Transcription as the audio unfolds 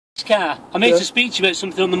car. I'm here to speak to you about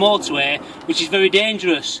something on the motorway which is very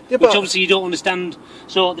dangerous, which obviously you don't understand.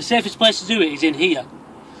 So the safest place to do it is in here.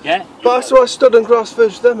 Yeah? But that's why I stood on grass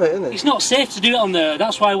first there, mate, isn't it? It's not safe to do it on there.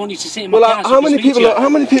 That's why I want you to sit in my car. How many people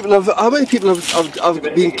have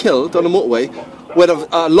been killed on the motorway when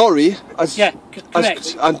a lorry has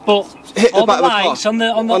correct. And but hit all the back the of the lights car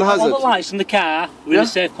all the lights on the car are in a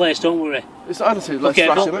safe place, don't worry. It's honestly like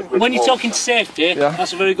but when you're talking safety,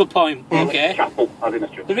 that's a very good point. Okay.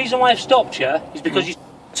 The reason why I've stopped you is because you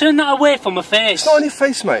turned that away from my face. It's not on your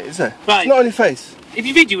face, mate, is it? Right. It's not on your face. If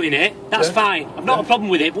you're videoing it, that's fine. I've not a problem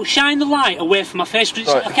with it, but shine the light away from my face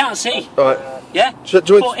because I can't see. Right. Yeah? But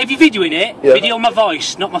if you're videoing it, video my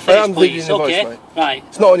voice, not my face, please. Okay? Voice, right.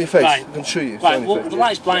 It's not on your face. Right. I can show you. It's right, well, the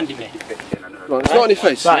light's blinding me. Right. It's not on your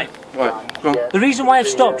face. Right. Right. Go on. The reason why I've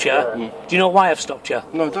stopped you, do you know why I've stopped you?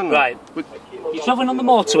 No, I don't know. Right. You're travelling on the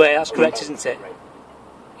motorway, that's correct, isn't it?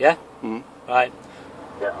 Yeah? Right.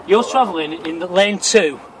 You're travelling in the lane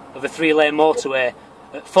 2 of a 3-lane motorway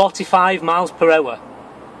at 45 miles per hour.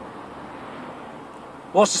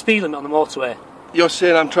 What's the speed limit on the motorway? You're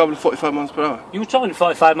saying I'm travelling 45 miles per hour? You were travelling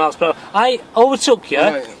 45 miles per hour. I overtook you.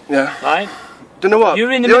 Right. Yeah. Right? Do you know what?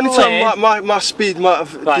 You're in the only lane. time my speed might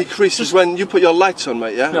have decreased is when you put your lights on,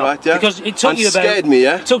 mate, yeah? No, right, yeah? because it took you about... scared me,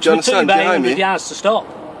 yeah? It took you about 800 yards to stop.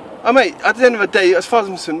 Oh, mate, at the end of the day, as far as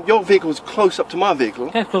I'm concerned, your vehicle was close up to my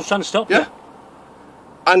vehicle. Yeah, because I was trying to stop you.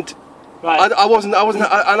 And right. I wasn't,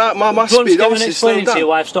 my speed obviously slowed down. To you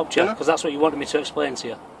why I've stopped you, because that's what you wanted me to explain to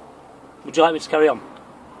you. Would you like me to carry on?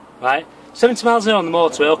 Right? 70 miles an hour on the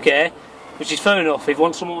motorway, okay, which is fair enough. If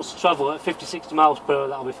someone wants to travel at 50, 60 miles per hour,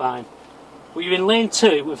 that'll be fine. But you're in lane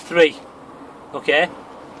 2 of 3, okay?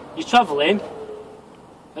 You're travelling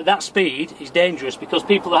at that speed is dangerous because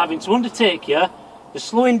people are having to undertake you, they're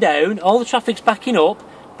slowing down, all the traffic's backing up,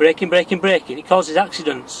 braking, it causes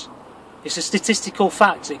accidents. It's a statistical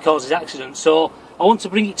fact that it causes accidents, so I want to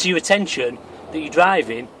bring it to your attention that your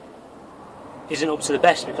driving isn't up to the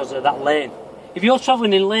best because of that lane. If you're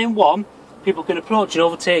travelling in lane 1, people can approach and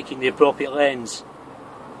overtake in the appropriate lanes.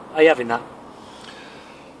 Are you having that?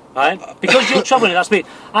 Right? Because you're travelling at that speed.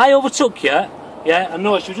 I overtook you, yeah, and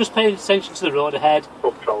notice you just paid attention to the road ahead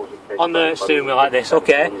on the steering wheel like this,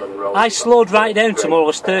 okay? I slowed right down to more or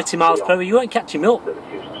less 30 miles per hour. You weren't catching me up.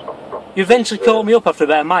 You eventually caught me up after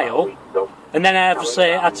about a mile, and then I obviously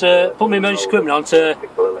had to put my emergency equipment on to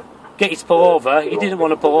get you to pull over. You didn't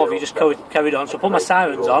want to pull over, you just carried on, so I put my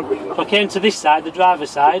sirens on. So I came to this side, the driver's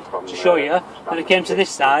side, to show you, then I came to this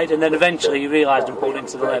side, and then eventually you realised and pulled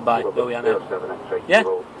into the lane by where we are now. Yeah?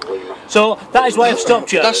 So that is why I've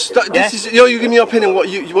stopped you. You're giving me your opinion.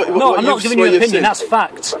 No, I'm not giving you an opinion. That's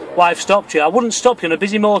fact. Why I've stopped you. I wouldn't stop you on a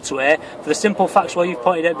busy motorway for the simple facts what you've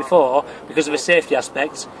pointed out before because of a safety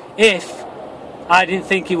aspect. If I didn't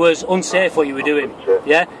think it was unsafe what you were doing,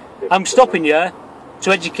 yeah, I'm stopping you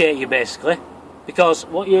to educate you basically because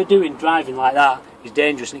what you're doing, driving like that, is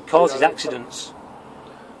dangerous and it causes accidents.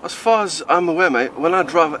 As far as I'm aware, mate, when I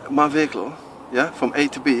drive my vehicle, yeah, from A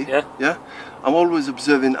to B, yeah, I'm always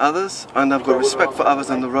observing others, and I've got respect for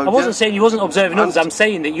others on the road. I wasn't saying you wasn't observing others. I'm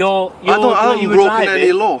saying that I haven't broken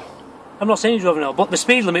any law. I'm not saying you're driving law, but the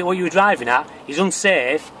speed limit what you were driving at is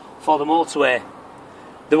unsafe for the motorway.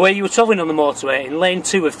 The way you were travelling on the motorway in lane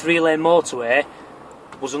 2 of 3-lane motorway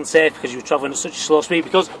was unsafe because you were travelling at such a slow speed.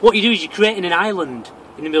 Because what you do is you're creating an island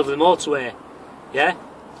in the middle of the motorway. Yeah.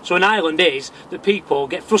 So an island is that people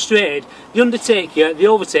get frustrated, they undertake you, they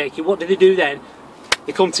overtake you. What do they do then?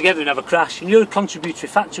 They come together and have a crash, and you're a contributory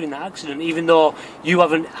factor in that accident, even though you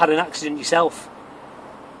haven't had an accident yourself.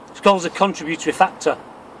 It's called a contributory factor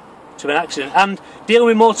to an accident. And dealing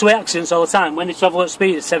with motorway accidents all the time, when they travel at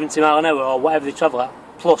speed at 70 miles an hour or whatever they travel at,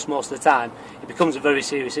 plus most of the time, it becomes a very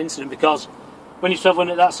serious incident because when you're travelling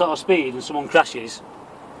at that sort of speed and someone crashes,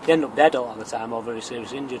 they end up dead a lot of the time or very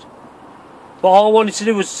seriously injured. But all I wanted to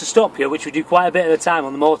do was to stop you, which we do quite a bit of the time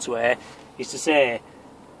on the motorway, is to say,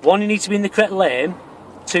 1, you need to be in the correct lane,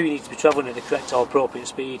 2, you need to be travelling at the correct or appropriate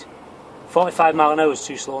speed. 45 miles an hour is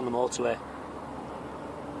too slow on the motorway.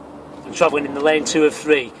 And travelling in the lane 2 of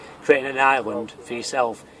 3, creating an island for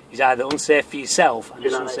yourself, is either unsafe for yourself and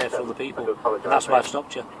it's unsafe for other people. And that's why I've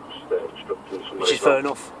stopped you. Which is fair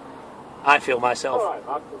enough. I feel myself.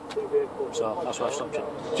 So that's why I've stopped you.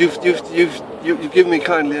 You've given me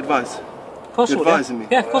kindly advice. Of course I would. Advising me.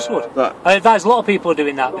 Yeah, of course I would. Right. I advise a lot of people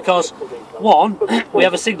doing that because, 1, we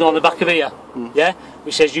have a signal on the back of here, yeah,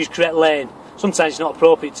 which says use correct lane. Sometimes it's not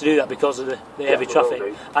appropriate to do that because of the heavy traffic.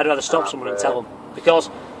 I'd rather stop someone and tell them. Because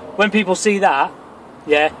when people see that,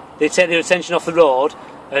 yeah, they take their attention off the road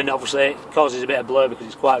and obviously it causes a bit of blur because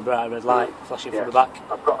it's quite a bright red light flashing from the back.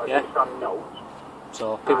 Yeah.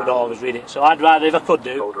 so people don't always read it. So I'd rather, if I could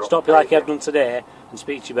do, stop you like I've done today and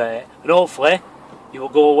speak to you about it, and hopefully you will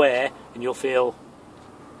go away and you'll feel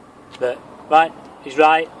that right, he's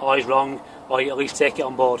right or he's wrong, or you at least take it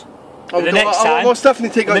on board. The next time, I most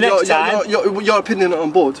definitely take your opinion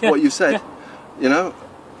on board. What you said, you know.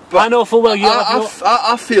 But I know full well you.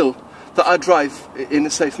 I feel that I drive in a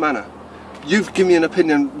safe manner. You've given me an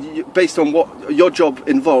opinion based on what your job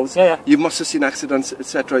involves. You must have seen accidents,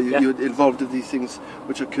 etc. You're involved in these things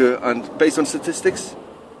which occur, and based on statistics.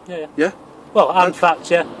 Yeah. Well, and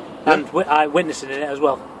facts, and I witnessing it as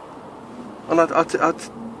well. And I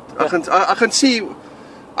can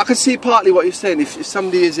see partly what you're saying. If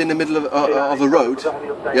somebody is in the middle of a road,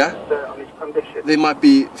 they might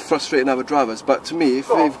be frustrating other drivers. But to me, if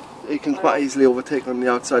they can quite easily overtake on the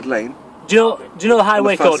outside lane. Do you know the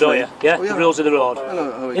highway code, don't you? Yeah? The rules of the road.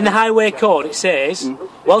 In the highway code it says,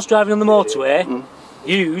 whilst driving on the motorway,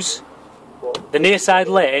 use the near side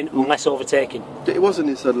lane unless overtaking. It wasn't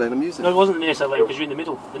near side lane, I'm using it. No, it wasn't the near side lane because you're in the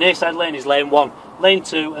middle. The near side lane is lane 1, lane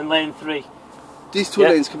 2 and lane 3. These two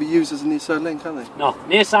lanes can be used as a near side lane, can't they? No,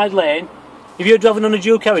 near side lane, if you're driving on a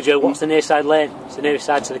dual carriageway, what's the near side lane? It's the nearest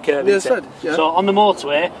side to the curb, isn't it? So on the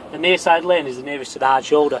motorway, the near side lane is the nearest to the hard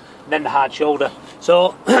shoulder, and then the hard shoulder.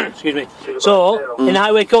 So, excuse me. So, in the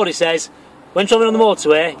highway code it says, when travelling on the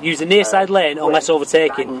motorway, use the near side lane unless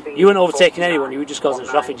overtaking. You weren't overtaking anyone, you were just causing a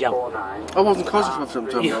traffic jam. I wasn't causing a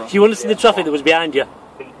traffic jam. You understood the traffic that was behind you.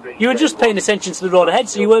 You were just paying attention to the road ahead,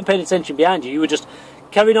 so you weren't paying attention behind you. You were just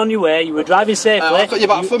carrying on your way, you were driving safely.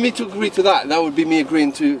 But for me to agree to that would be me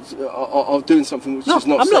agreeing to or doing something which is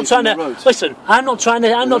not I'm safe not trying on the road. Listen, I'm not trying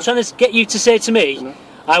to get you to say to me,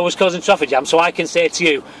 I was causing traffic jam, so I can say to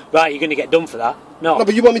you, right, you're going to get done for that. No,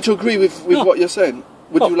 but you want me to agree with what you're saying.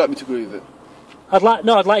 Would you like me to agree with it? I'd like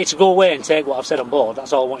you to go away and take what I've said on board.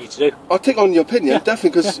 That's all I want you to do. I'll take on your opinion,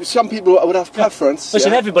 definitely, because some people would have preference.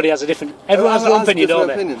 Listen, everybody has a different. Everyone has their own opinion, don't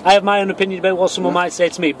they? I have my own opinion about what someone might say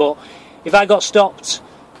to me, but if I got stopped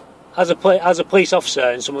as a police officer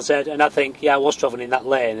and someone said, and I think, I was travelling in that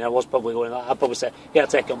lane and I was probably going, I'd probably say, I'll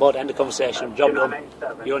take it on board, end of conversation, job done,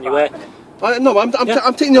 you're on your way.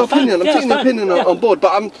 I'm taking your opinion. I'm taking your opinion on board,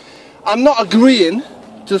 but I'm not agreeing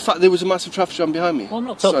to the fact there was a massive traffic jam behind me. Well, I'm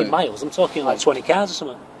not talking miles. I'm talking like 20 cars or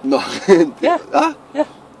something. No. Yeah.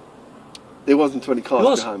 There wasn't 20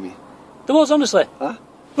 cars behind me. There was, honestly. Huh?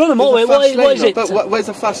 Run them all. What is it? But where's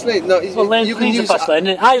the fast lane? No, lane 3's a fast lane.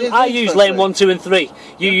 I use lane 1, 2 and 3.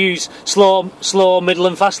 You use slow, middle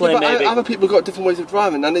and fast lane maybe. Other people got different ways of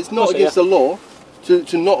driving, and it's not against the law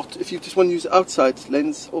to not, if you just want to use outside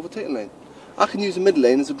lanes, overtaking lane. I can use a middle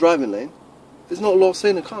lane as a driving lane. There's no law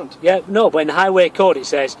saying I can't. Yeah, no, but in the highway code it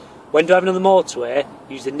says, when driving on the motorway,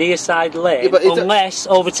 use the near side lane unless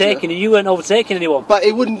overtaking, and you weren't overtaking anyone. But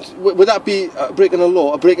it wouldn't. Would that be breaking a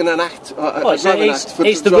law, breaking an act?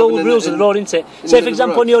 It's the rules of the road, isn't it? Say, for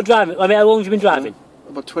example, when you're driving. I mean, how long have you been driving?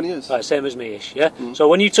 About 20 years. Right, same as me-ish. Yeah. So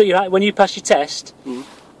when you pass your test, now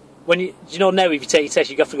if you take your test,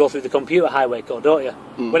 you have to go through the computer highway code, don't you?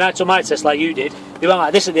 When I took my test, like you did, they went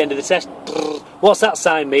like this at the end of the test. What's that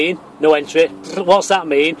sign mean? No entry. What's that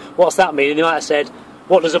mean? What's that mean? And they might have said,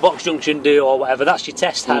 what does a box junction do, or whatever. That's your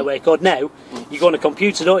test highway code. Now, you go on a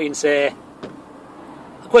computer, don't you, and say,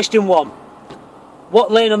 question 1,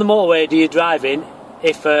 what lane on the motorway do you drive in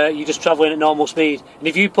if you're just travelling at normal speed? And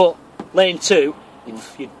if you put lane 2,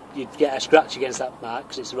 you'd get a scratch against that mark,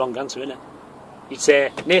 because it's the wrong answer, isn't it? You'd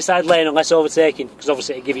say, near side lane unless overtaking, because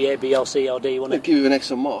obviously it'd give you A, B, or C, or D, wouldn't it? It'd give you an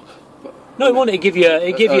extra mark. No, it won't. It'd give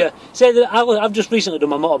you, say that I've just recently done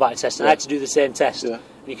my motorbike test, and I had to do the same test. And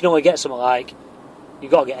you can only get something like, you've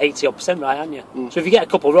got to get 80% right, haven't you? So if you get a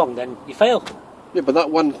couple wrong, then you fail. Yeah, but that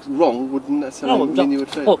one wrong wouldn't necessarily mean you would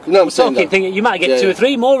fail. Look, you might get 2 or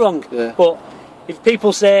 3 more wrong. But if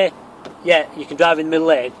people say, you can drive in the middle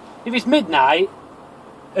lane, if it's midnight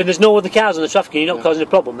and there's no other cars on the traffic and you're not causing a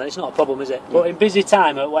problem, then it's not a problem, is it? But in busy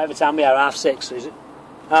time, at whatever time we are, 6:30, is it?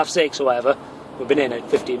 6:30 or whatever, we've been in at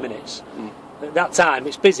 15 minutes. At that time,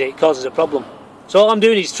 it's busy, it causes a problem. So all I'm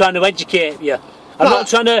doing is trying to educate you. I'm not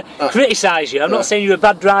trying to criticise you. I'm not saying you're a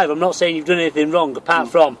bad driver. I'm not saying you've done anything wrong, apart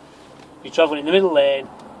from you're travelling in the middle lane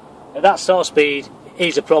at that sort of speed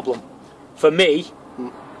is a problem. For me,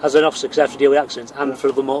 as an officer, because I have to deal with accidents, and for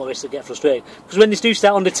other motorists that get frustrated. Because when they do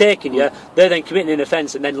start undertaking you, they're then committing an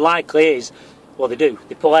offence, and then likely is, well, they do.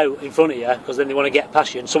 They pull out in front of you because then they want to get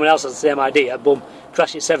past you, and someone else has the same idea, boom,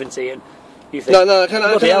 crash at 70, and you think, I can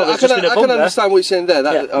understand what you're saying there.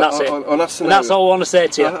 That's it. On that scenario. And that's all I want to say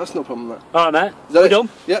to you. That's no problem. All right, mate. We're done?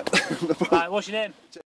 Yeah. No problem. Right, what's your name?